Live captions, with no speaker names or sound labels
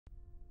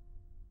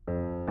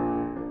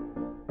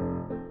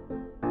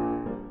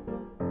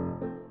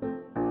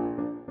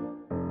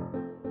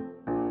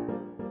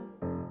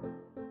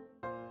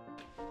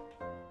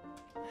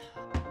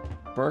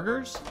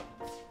Burgers?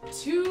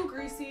 Too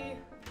greasy.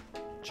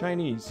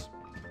 Chinese?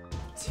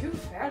 Too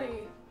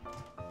fatty.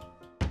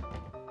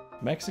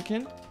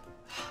 Mexican?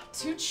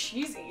 Too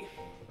cheesy.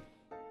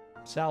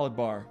 Salad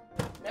bar?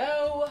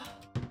 No.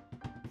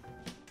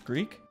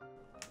 Greek?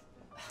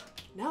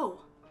 No.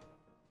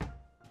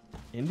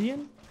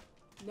 Indian?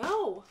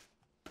 No.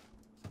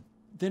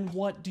 Then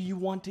what do you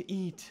want to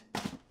eat?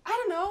 I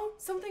don't know.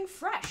 Something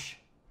fresh.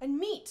 And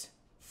meat.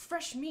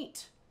 Fresh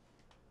meat.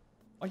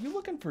 Are you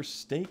looking for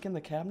steak in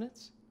the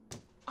cabinets?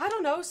 I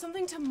don't know.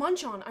 Something to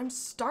munch on. I'm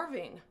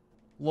starving.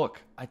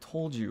 Look, I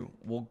told you,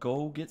 we'll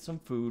go get some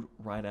food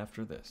right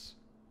after this.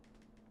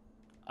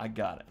 I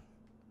got it.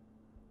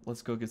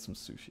 Let's go get some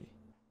sushi.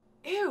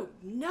 Ew,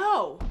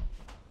 no.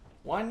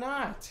 Why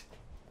not?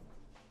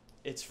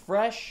 It's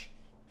fresh,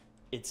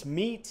 it's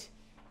meat,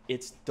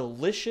 it's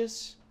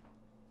delicious.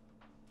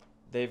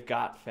 They've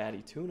got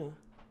fatty tuna.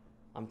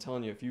 I'm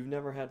telling you, if you've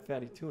never had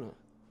fatty tuna,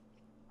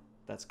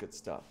 that's good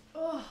stuff.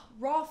 Ugh,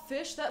 raw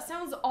fish? That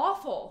sounds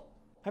awful.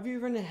 Have you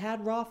even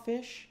had raw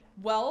fish?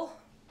 Well,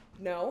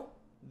 no.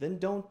 Then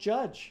don't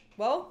judge.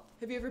 Well,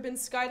 have you ever been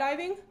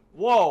skydiving?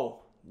 Whoa,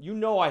 you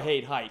know I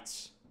hate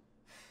heights.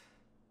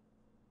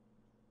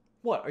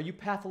 What, are you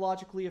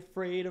pathologically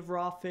afraid of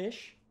raw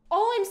fish?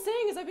 All I'm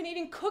saying is I've been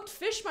eating cooked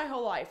fish my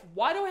whole life.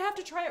 Why do I have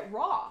to try it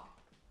raw?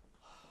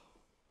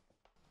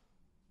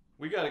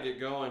 We gotta get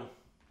going.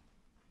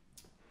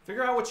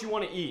 Figure out what you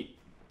want to eat.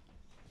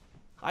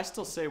 I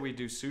still say we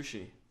do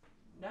sushi.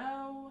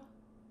 No.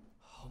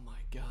 Oh my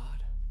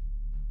God.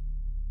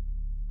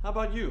 How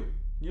about you?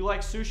 You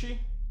like sushi?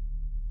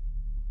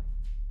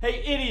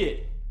 Hey,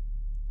 idiot!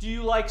 Do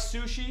you like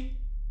sushi?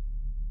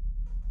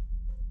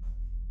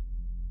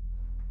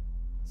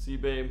 See,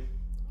 babe,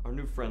 our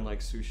new friend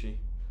likes sushi.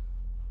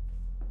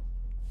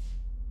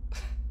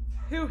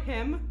 Who,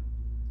 him?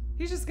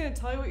 He's just gonna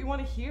tell you what you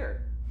want to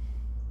hear.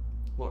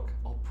 Look,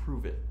 I'll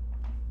prove it.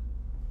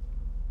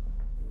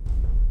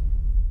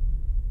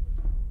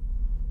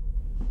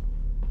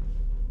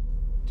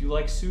 Do you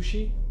like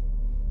sushi?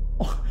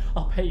 Oh,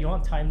 I'll pay you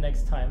on time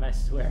next time, I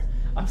swear.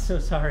 I'm so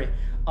sorry.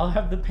 I'll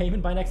have the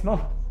payment by next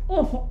month.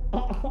 Oh.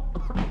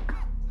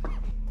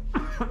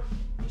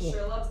 He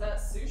sure loves that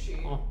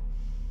sushi. Oh.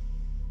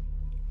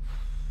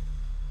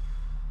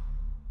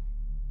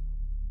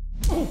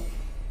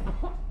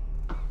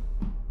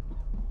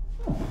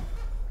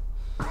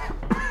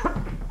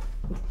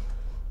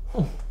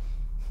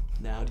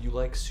 Now, do you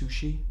like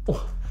sushi?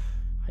 Oh.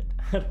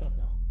 I don't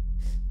know.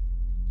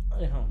 I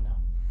don't know.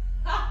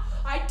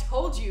 Ha! I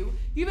told you.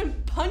 You even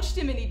punched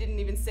him and he didn't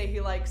even say he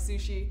likes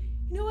sushi.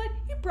 You know what?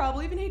 He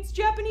probably even hates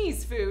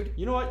Japanese food.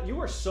 You know what? You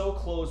are so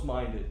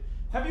close-minded.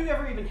 Have you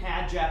ever even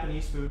had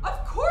Japanese food?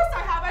 Of course I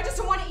have. I just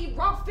don't want to eat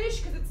raw fish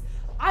because it's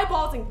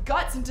eyeballs and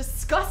guts and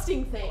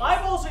disgusting things.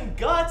 Eyeballs and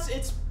guts?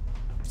 It's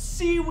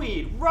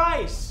seaweed,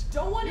 rice.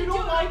 Don't want to You do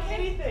don't it. like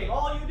anything.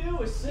 All you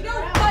do is sit You know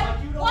around what?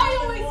 like you don't Why are you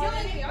even always want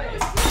yelling at me? Are you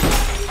anything. always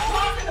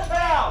Talking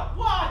about?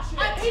 Watch it.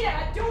 I hate it.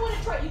 I don't want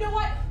to try. You know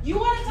what? You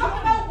want to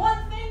talk about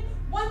one thing?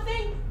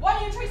 Why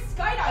don't you try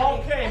skydiving?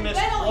 Okay, And Miss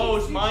then I'll eat sushi.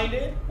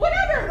 Closed-minded.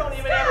 Whatever. You don't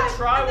even Sky. ever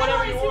try And then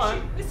whatever I'll eat you sushi.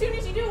 want. As soon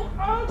as you do,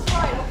 I'll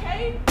try it,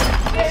 okay?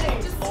 Fish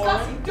Thanks, is disgusting.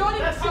 Lauren. Don't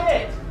even That's touch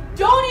it. it.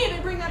 Don't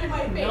even bring that in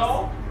my face.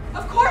 No.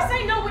 Of course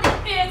I know what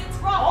it is. It's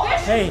raw fish.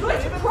 Hey.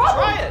 What's your Even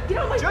problem? try it. Get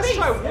out of my Just face.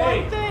 try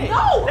one thing.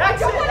 No,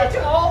 That's I don't it. want That's to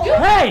do all. you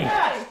Hey.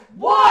 guys.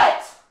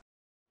 What?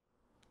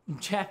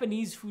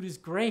 Japanese food is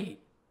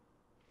great.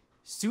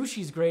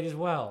 Sushi's great as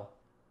well.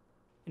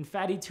 And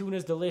fatty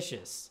tuna's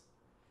delicious.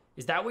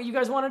 Is that what you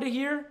guys wanted to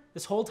hear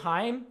this whole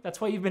time? That's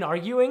why you've been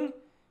arguing?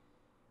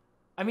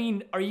 I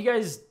mean, are you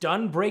guys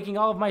done breaking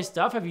all of my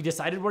stuff? Have you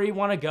decided where you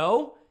want to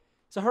go?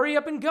 So hurry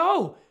up and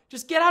go.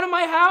 Just get out of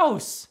my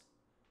house.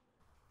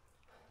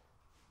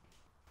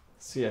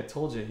 See, I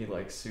told you he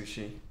likes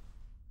sushi.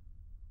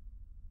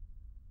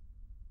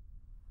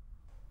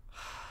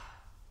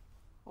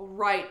 All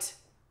right.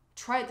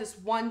 Try it this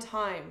one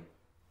time.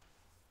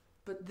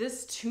 But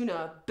this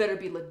tuna better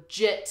be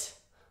legit.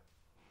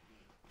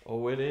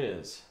 Oh, it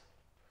is.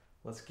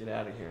 Let's get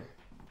out of here.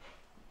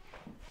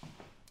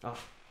 Oh,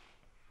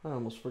 I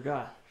almost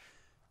forgot.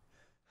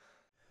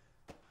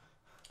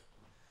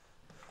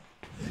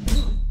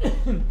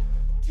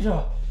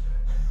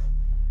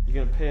 You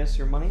gonna pay us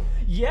your money?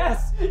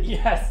 Yes,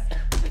 yes.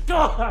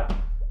 God.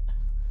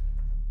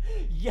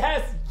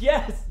 Yes,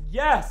 yes,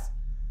 yes.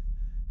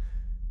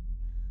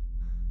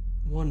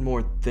 One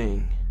more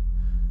thing.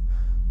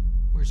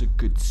 Where's a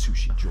good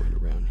sushi joint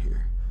around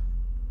here?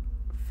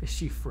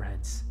 Fishy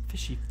Fred's.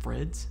 Fishy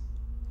Fred's?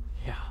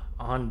 Yeah,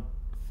 on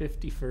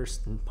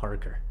 51st and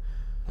Parker.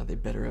 Now they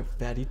better have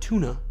fatty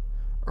tuna,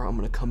 or I'm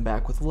gonna come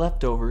back with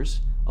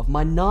leftovers of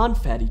my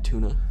non-fatty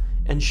tuna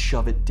and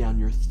shove it down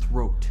your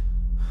throat.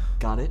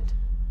 Got it?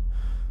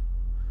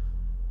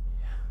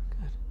 Yeah.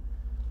 Good.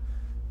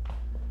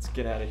 Let's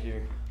get out of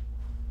here.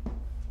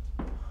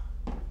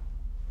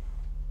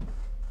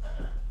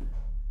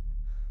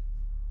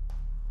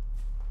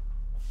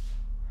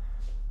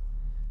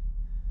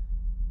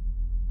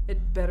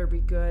 It better be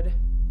good.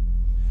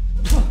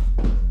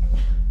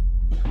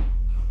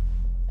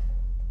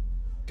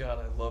 God,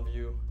 I love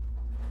you.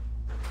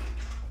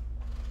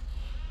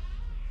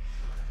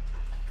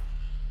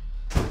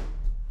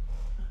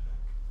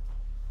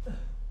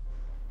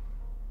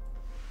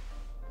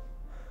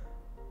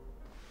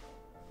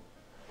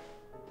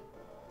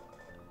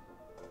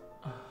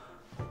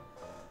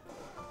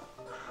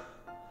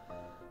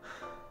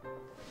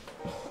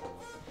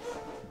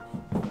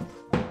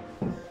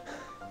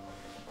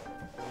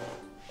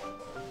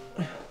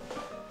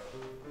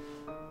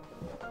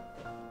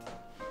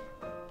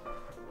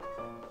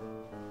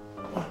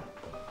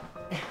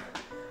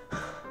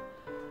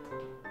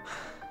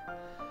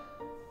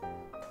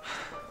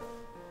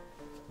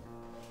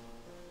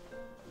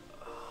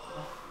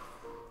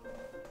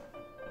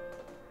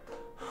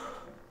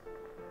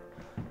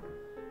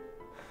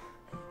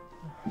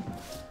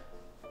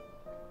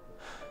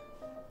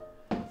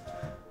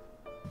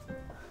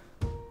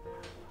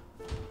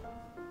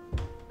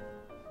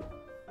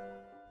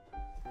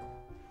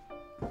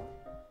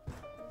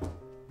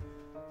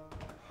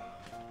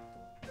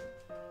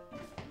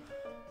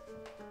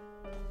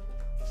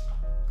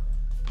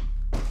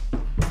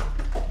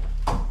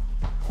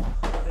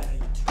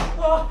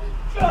 Oh,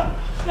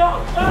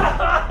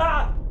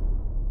 no!